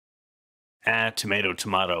Tomato,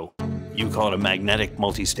 tomato. You call it a magnetic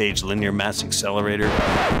multi-stage linear mass accelerator.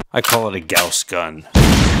 I call it a Gauss gun.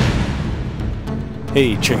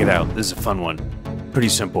 Hey, check it out. This is a fun one. Pretty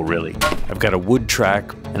simple, really. I've got a wood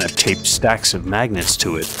track, and I've taped stacks of magnets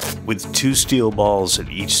to it, with 2 steel balls at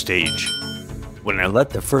each stage. When I let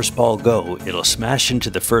the first ball go, it'll smash into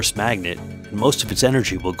the first magnet, and most of its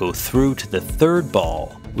energy will go through to the 3rd ball,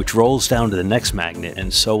 which rolls down to the next magnet,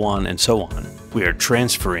 and so on and so on. We are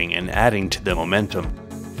transferring and adding to the momentum.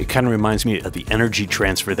 It kind of reminds me of the energy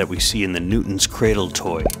transfer that we see in the Newton's cradle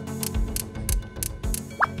toy.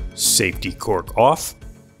 Safety cork off,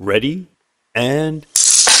 ready, and...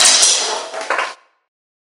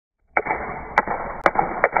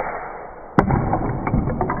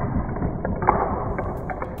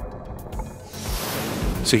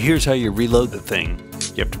 So here's how you reload the thing.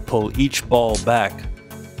 You have to pull each ball back,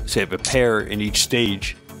 so you have a pair in each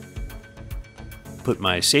stage. Put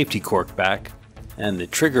my safety cork back, and the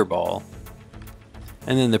trigger ball,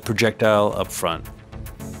 and then the projectile up front.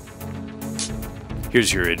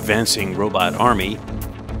 Here's your advancing robot army.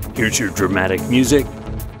 Here's your dramatic music,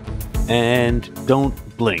 and don't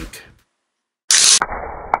blink.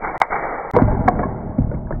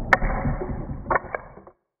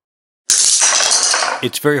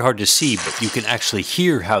 It's very hard to see, but you can actually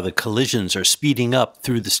hear how the collisions are speeding up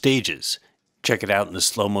through the stages. Check it out in the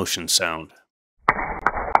slow motion sound.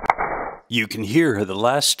 You can hear how the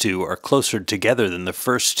last 2 are closer together than the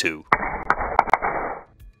first 2.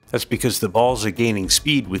 That's because the balls are gaining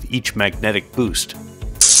speed with each magnetic boost.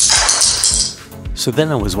 So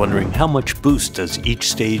then I was wondering, how much boost does each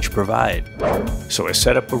stage provide? So I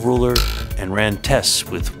set up a ruler and ran tests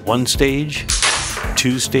with 1 stage,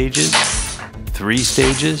 2 stages, 3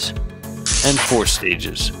 stages, and 4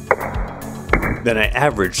 stages. Then I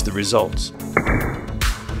averaged the results.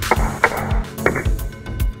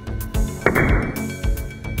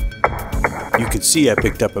 You can see I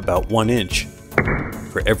picked up about 1 inch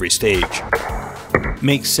for every stage.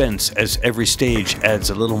 Makes sense, as every stage adds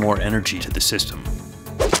a little more energy to the system.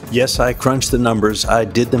 Yes, I crunched the numbers, I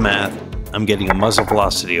did the math. I'm getting a muzzle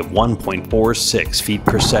velocity of 1.46 feet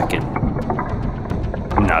per second.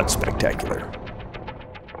 Not spectacular.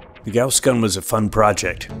 The Gauss gun was a fun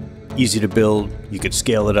project. Easy to build, you could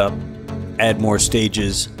scale it up, add more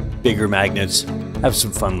stages, bigger magnets, have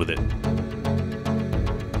some fun with it.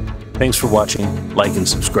 Thanks for watching, like and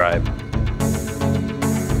subscribe.